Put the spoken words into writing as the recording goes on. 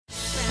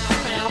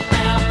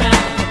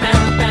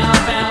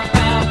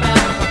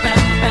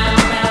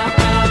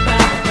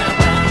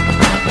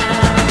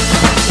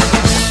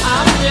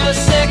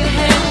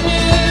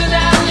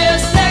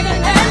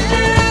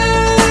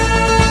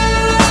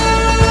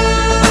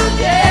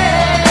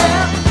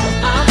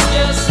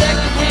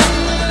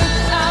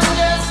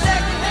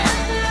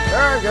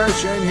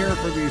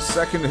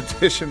second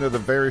edition of the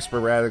very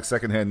sporadic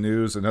secondhand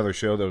news, another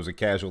show that was a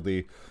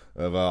casualty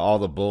of all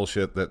the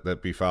bullshit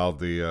that befouled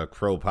the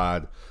Crow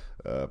Pod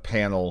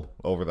panel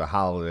over the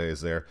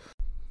holidays there.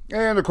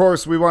 And, of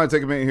course, we want to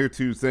take a minute here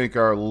to thank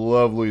our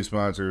lovely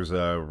sponsors,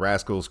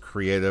 Rascals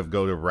Creative.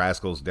 Go to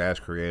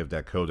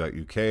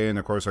rascals-creative.co.uk. And,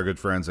 of course, our good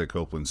friends at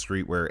Copeland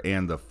Streetwear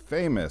and The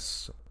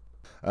Famous.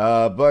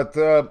 But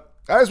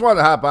I just wanted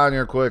to hop on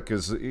here quick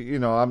because, you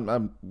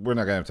know, we're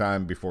not going to have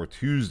time before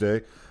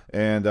Tuesday.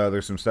 And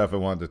there's some stuff I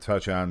wanted to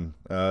touch on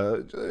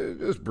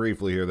just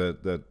briefly here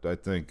that I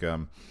think,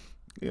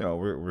 you know,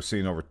 we're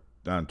seeing over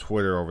on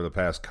Twitter over the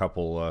past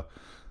couple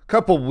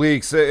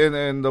weeks,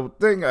 and the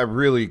thing I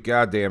really,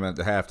 goddamn it,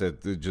 have to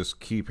just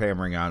keep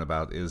hammering on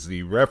about is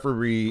the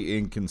referee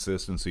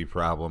inconsistency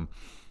problem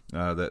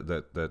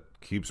that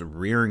keeps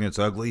rearing its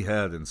ugly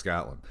head in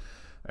Scotland.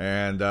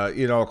 And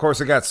you know, of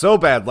course, it got so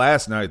bad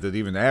last night that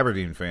even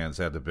Aberdeen fans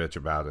had to bitch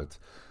about it.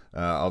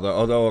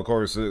 Although of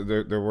course,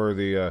 there were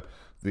the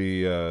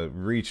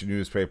Reach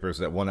newspapers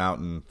that went out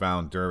and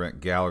found Dermot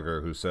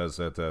Gallagher, who says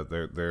that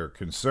their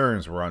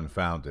concerns were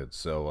unfounded.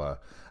 So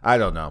I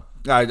don't know.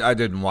 I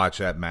didn't watch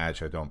that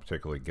match. I don't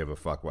particularly give a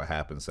fuck what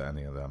happens to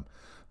any of them.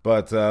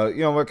 But you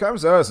know, when it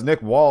comes to us,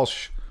 Nick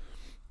Walsh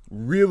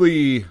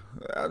really,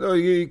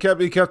 he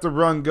kept the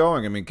run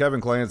going. I mean, Kevin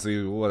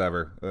Clancy,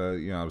 whatever.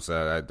 You know, what I'm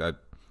saying,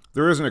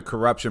 there isn't a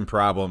corruption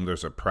problem.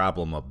 There's a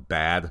problem of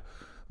bad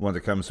when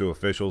it comes to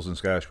officials in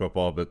Scottish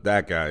football. But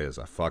that guy is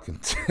a fucking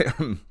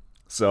Tim.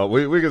 So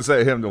we can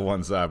set him to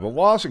one side. But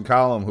Walsh and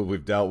Collum, who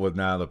we've dealt with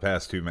now the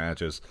past two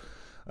matches,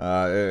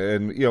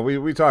 and you know,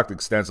 we talked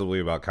extensively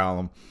about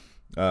Collum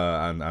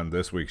on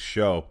this week's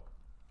show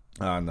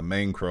on the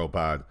main Crow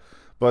Pod.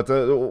 But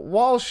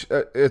Walsh,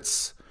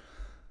 it's,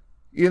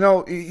 you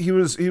know, he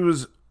was.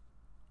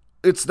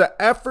 It's the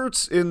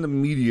efforts in the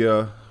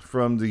media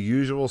from the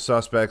usual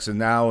suspects, and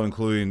now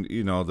including,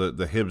 you know,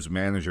 the Hibs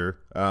manager,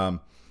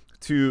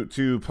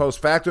 to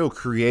post facto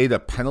create a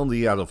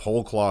penalty out of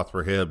whole cloth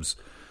for Hibs.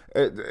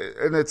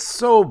 And it's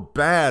so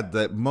bad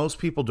that most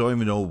people don't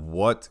even know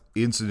what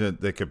incident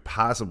they could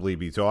possibly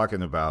be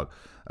talking about.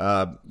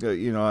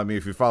 You know, I mean,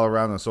 if you follow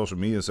around on social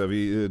media stuff,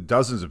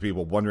 dozens of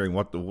people wondering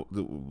what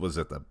was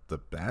it the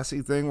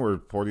Bassey thing where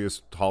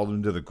Porteous hauled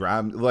him to the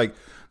ground? Like,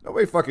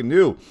 nobody fucking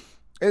knew.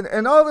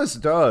 And all this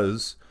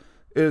does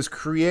is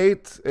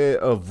create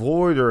a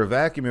void or a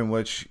vacuum in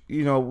which,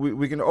 you know,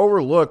 we can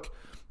overlook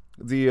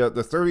the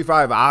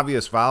 35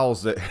 obvious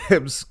fouls that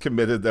Hibs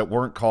committed that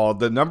weren't called,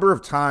 the number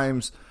of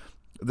times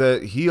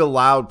that he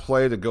allowed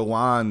play to go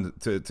on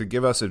to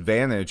give us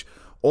advantage,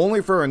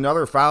 only for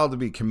another foul to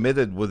be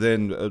committed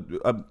within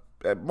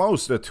at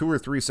most a 2 or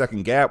 3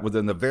 second gap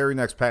within the very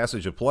next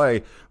passage of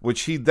play,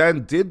 which he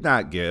then did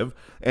not give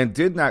and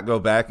did not go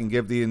back and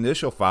give the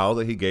initial foul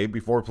that he gave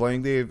before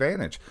playing the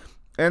advantage.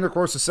 And, of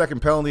course, the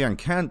second penalty on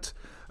Kent,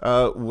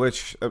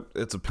 which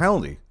it's a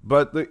penalty.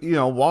 But, you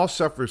know, Walsh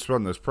suffers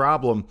from this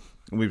problem,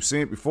 and we've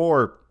seen it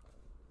before,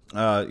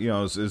 you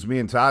know, as me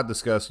and Todd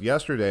discussed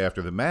yesterday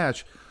after the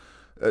match.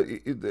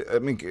 I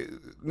mean,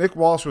 Nick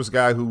Walsh was a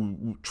guy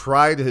who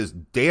tried his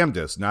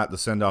damnedest not to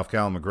send off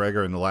Callum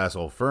McGregor in the last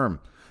Old Firm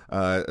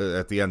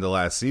at the end of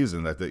last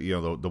season, you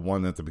know, the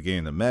one at the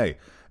beginning of May.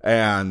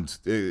 And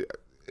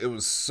it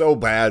was so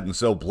bad and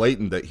so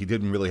blatant that he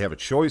didn't really have a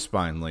choice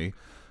finally.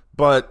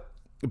 But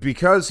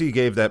because he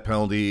gave that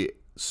penalty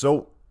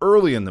so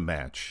early in the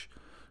match,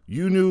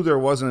 you knew there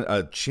wasn't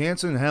a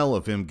chance in hell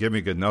of him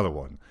giving another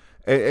one.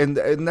 And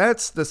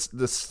that's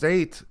the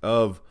state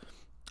of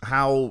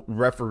how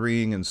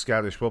refereeing in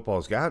Scottish football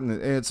has gotten.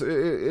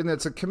 And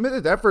it's a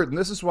committed effort. And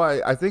this is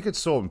why I think it's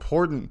so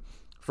important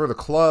for the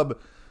club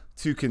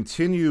to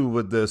continue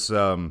with this,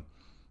 you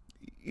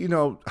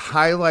know,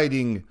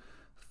 highlighting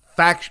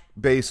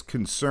fact-based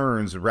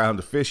concerns around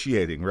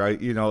officiating, right?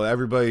 You know,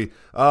 everybody,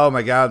 oh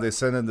my God, they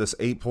sent in this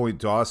 8-point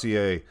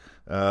dossier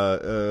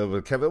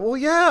with Kevin. Well,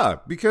 yeah,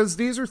 because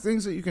these are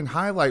things that you can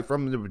highlight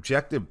from an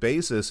objective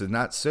basis and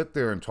not sit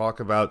there and talk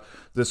about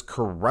this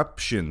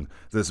corruption,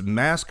 this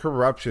mass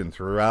corruption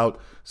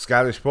throughout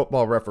Scottish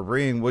football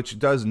refereeing, which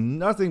does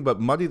nothing but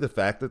muddy the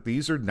fact that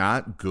these are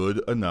not good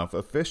enough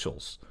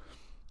officials.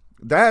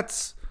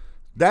 That's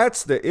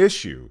the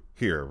issue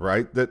here,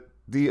 right? That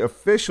the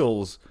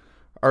officials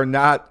are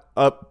not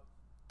up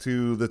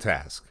to the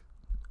task.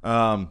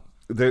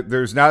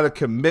 There's not a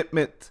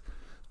commitment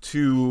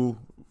to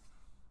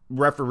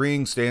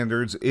refereeing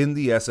standards in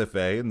the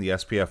SFA and the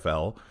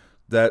SPFL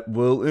that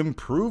will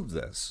improve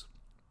this.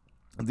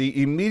 The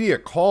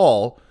immediate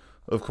call,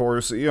 of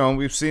course, you know,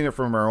 we've seen it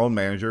from our own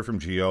manager, from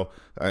Gio.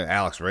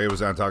 Alex Ray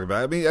was on talking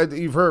about it. I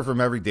mean, you've heard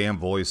from every damn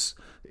voice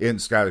in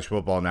Scottish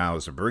football now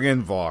is to bring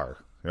in VAR,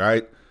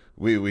 right?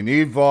 We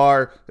need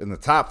VAR in the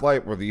top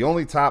flight. We're the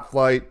only top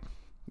flight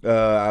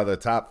out of the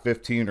top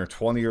 15 or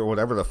 20 or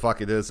whatever the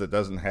fuck it is that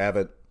doesn't have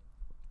it.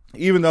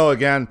 Even though,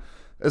 again,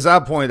 as I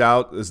point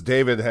out, as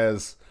David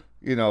has,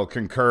 you know,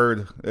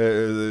 concurred,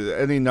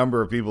 any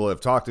number of people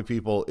have talked to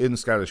people in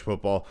Scottish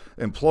football,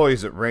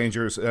 employees at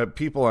Rangers,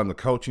 people on the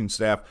coaching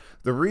staff.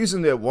 The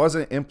reason it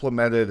wasn't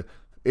implemented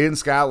in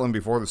Scotland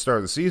before the start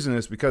of the season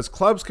is because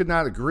clubs could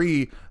not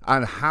agree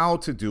on how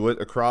to do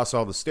it across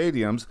all the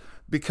stadiums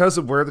because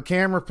of where the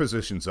camera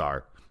positions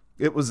are.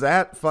 It was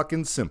that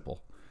fucking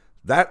simple.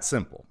 That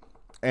simple.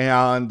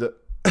 And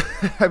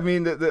I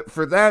mean,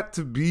 for that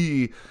to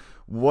be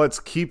what's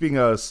keeping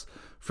us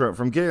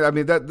from getting, I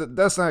mean,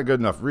 that's not a good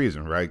enough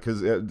reason, right?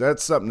 Because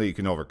that's something that you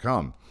can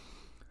overcome.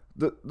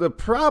 The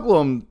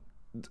problem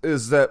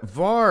is that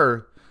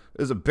VAR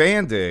is a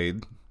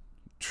Band-Aid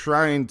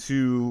trying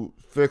to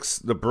fix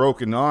the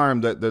broken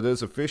arm that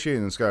is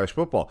officiating in Scottish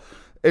football.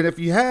 And if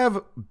you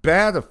have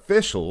bad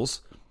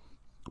officials,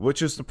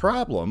 which is the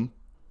problem,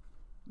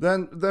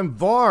 then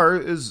VAR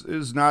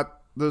is not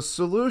the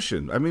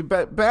solution. I mean,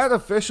 bad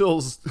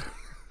officials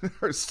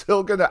are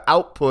still going to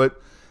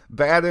output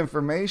bad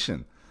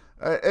information.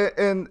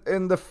 And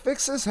the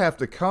fixes have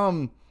to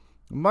come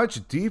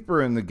much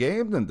deeper in the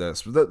game than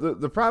this.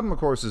 The problem, of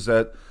course, is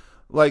that,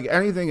 like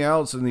anything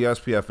else in the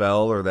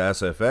SPFL or the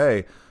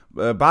SFA,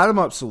 a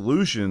bottom-up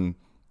solution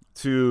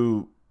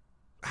to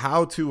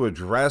how to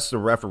address the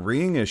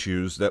refereeing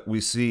issues that we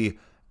see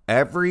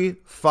every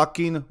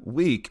fucking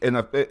week, and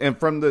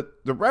from the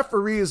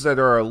referees that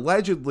are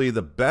allegedly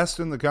the best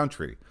in the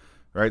country,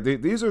 right?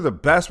 These are the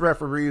best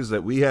referees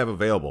that we have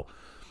available.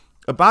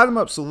 A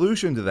bottom-up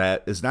solution to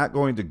that is not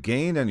going to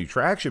gain any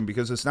traction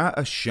because it's not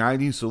a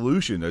shiny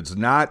solution. It's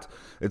not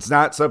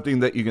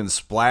something that you can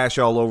splash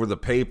all over the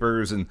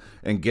papers and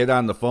get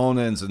on the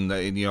phone-ins and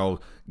you know,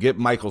 get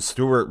Michael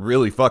Stewart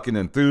really fucking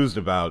enthused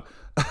about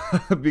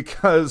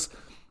because,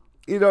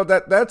 you know,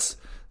 that's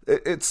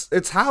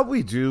it's how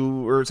we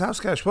do, or it's how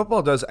Scottish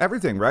football does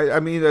everything, right?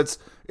 I mean,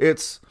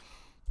 it's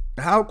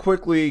how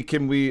quickly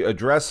can we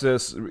address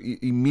this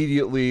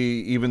immediately,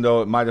 even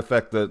though it might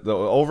affect the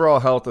overall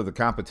health of the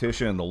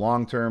competition in the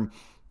long term,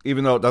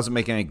 even though it doesn't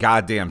make any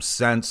goddamn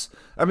sense.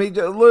 I mean,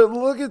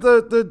 look at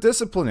the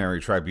disciplinary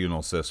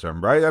tribunal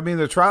system, right? I mean,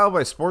 the trial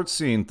by sports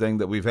scene thing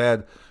that we've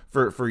had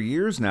for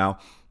years now.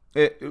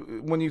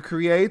 When you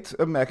create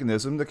a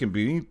mechanism that can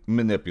be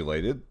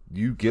manipulated,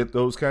 you get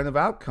those kind of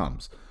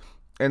outcomes.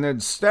 And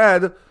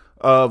instead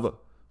of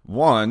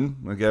one,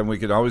 again, we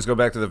can always go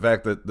back to the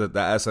fact that the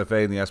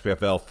SFA and the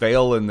SPFL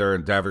fail in their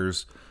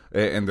endeavors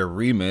and their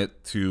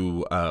remit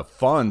to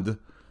fund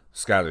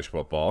Scottish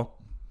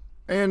football.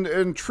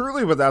 And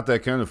truly, without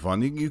that kind of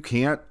funding, you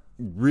can't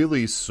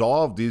really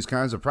solve these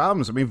kinds of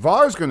problems. I mean,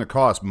 VAR is going to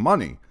cost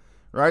money,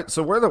 right?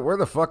 So where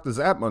the fuck does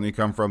that money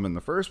come from in the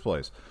first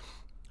place?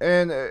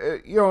 And,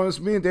 you know,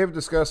 as me and David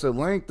discussed at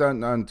length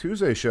on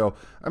Tuesday's show,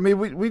 I mean,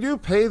 we do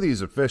pay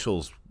these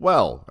officials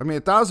well. I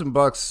mean,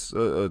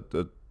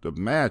 $1,000 a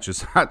match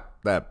is not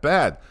that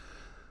bad.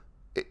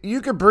 You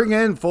could bring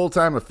in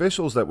full-time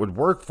officials that would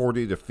work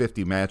 40 to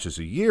 50 matches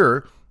a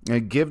year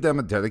and give them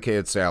a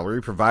dedicated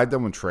salary, provide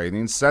them with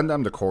training, send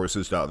them to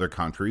courses to other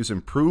countries,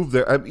 improve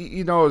their,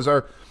 you know, as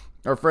our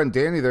friend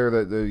Danny there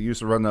that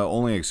used to run the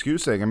Only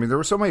Excuse thing. I mean, there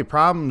were so many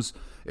problems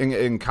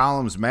in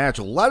Colum's match,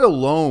 let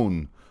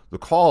alone the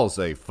calls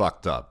they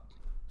fucked up.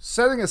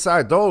 Setting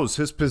aside those,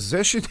 his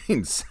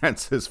positioning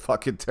sense is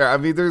fucking terrible. I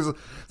mean,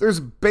 there's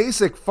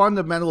basic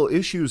fundamental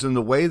issues in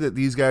the way that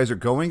these guys are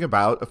going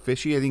about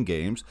officiating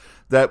games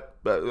that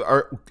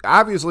are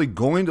obviously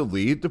going to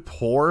lead to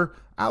poor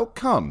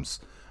outcomes.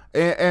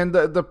 And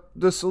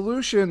the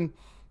solution,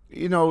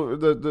 you know,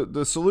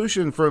 the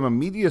solution from a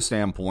media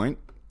standpoint,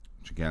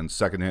 which again,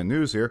 secondhand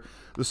news here,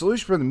 the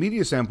solution from the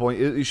media standpoint,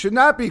 it should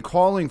not be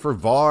calling for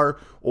VAR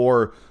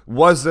or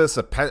was this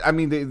I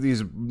mean,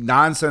 these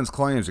nonsense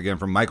claims again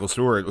from Michael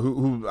Stewart,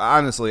 who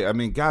honestly, I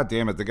mean, God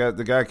damn it,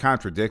 the guy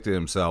contradicted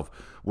himself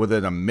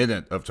within a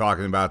minute of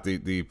talking about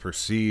the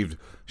perceived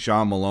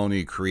Sean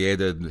Maloney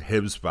created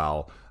Hibs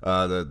foul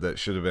that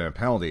should have been a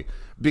penalty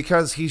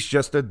because he's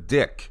just a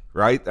dick,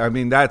 right? I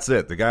mean, that's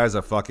it. The guy's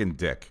a fucking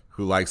dick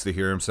who likes to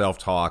hear himself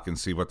talk and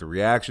see what the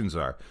reactions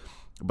are.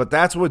 But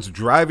that's what's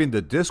driving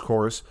the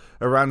discourse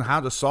around how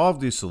to solve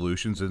these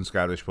solutions in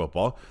Scottish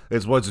football.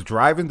 It's what's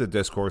driving the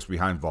discourse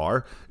behind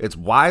VAR. It's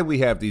why we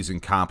have these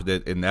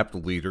incompetent, inept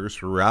leaders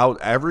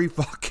throughout every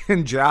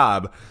fucking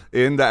job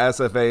in the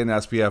SFA and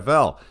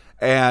SPFL.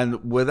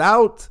 And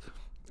without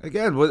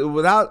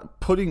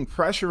putting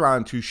pressure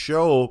on to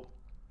show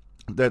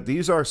that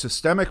these are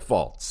systemic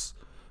faults,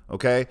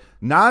 okay?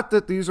 Not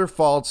that these are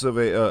faults of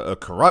a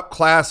corrupt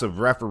class of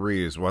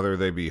referees, whether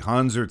they be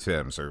Huns or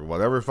Tims or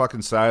whatever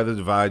fucking side of the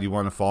divide you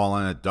want to fall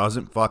on. It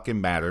doesn't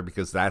fucking matter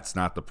because that's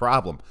not the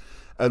problem.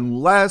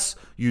 Unless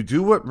you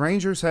do what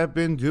Rangers have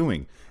been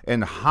doing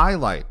and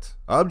highlight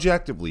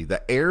objectively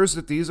the errors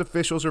that these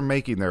officials are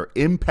making. They're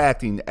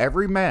impacting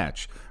every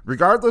match,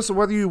 regardless of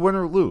whether you win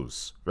or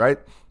lose, right?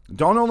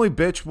 Don't only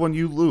bitch when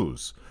you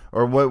lose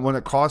or when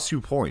it costs you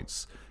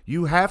points.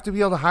 You have to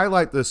be able to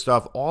highlight this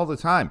stuff all the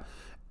time.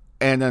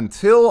 And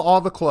until all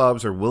the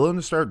clubs are willing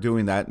to start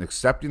doing that and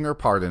accepting their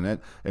part in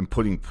it and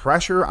putting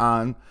pressure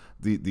on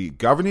the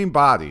governing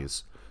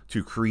bodies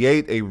to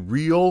create a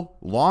real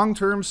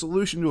long-term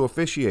solution to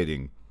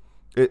officiating,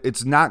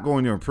 it's not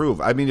going to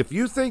improve. I mean, if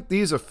you think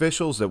these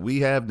officials that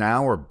we have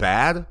now are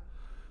bad,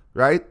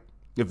 right?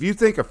 If you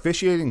think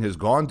officiating has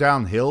gone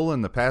downhill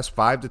in the past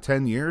 5 to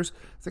 10 years,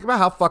 think about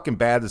how fucking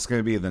bad it's going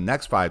to be in the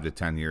next 5 to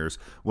 10 years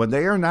when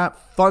they are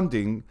not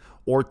funding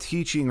or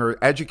teaching or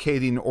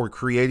educating or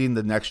creating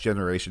the next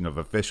generation of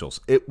officials.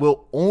 It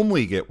will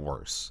only get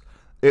worse.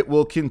 It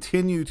will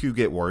continue to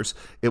get worse.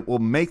 It will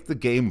make the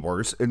game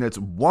worse. And it's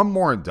one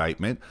more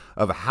indictment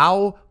of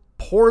how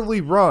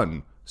poorly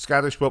run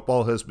Scottish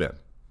football has been.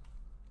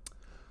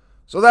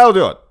 So that'll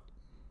do it.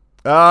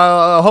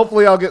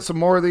 Hopefully I'll get some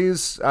more of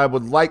these. I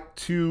would like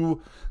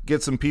to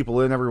get some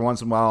people in every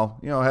once in a while,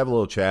 have a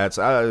little chats.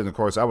 And of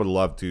course, I would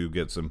love to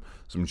get some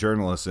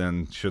journalists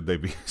in, should they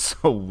be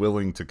so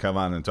willing to come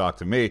on and talk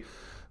to me.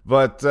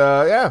 But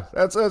yeah,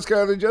 that's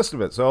kind of the gist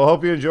of it. So I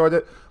hope you enjoyed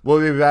it. We'll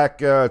be back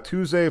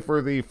Tuesday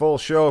for the full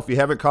show. If you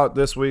haven't caught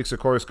this week's, of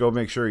course, go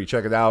make sure you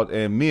check it out.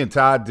 And me and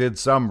Todd did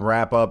some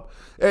wrap up.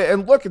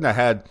 And looking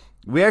ahead,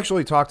 we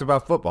actually talked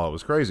about football. It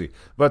was crazy.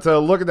 But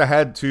looking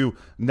ahead to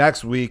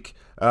next week,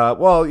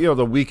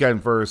 the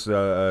weekend first,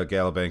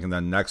 Galabank, and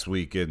then next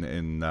week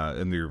in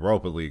the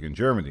Europa League in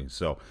Germany.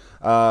 So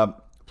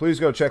please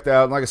go check that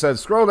out. And like I said,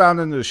 scroll down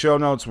into the show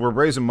notes. We're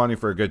raising money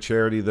for a good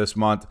charity this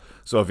month.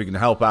 So if you can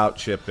help out,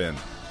 chip in.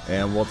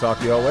 And we'll talk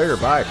to you all later.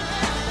 Bye.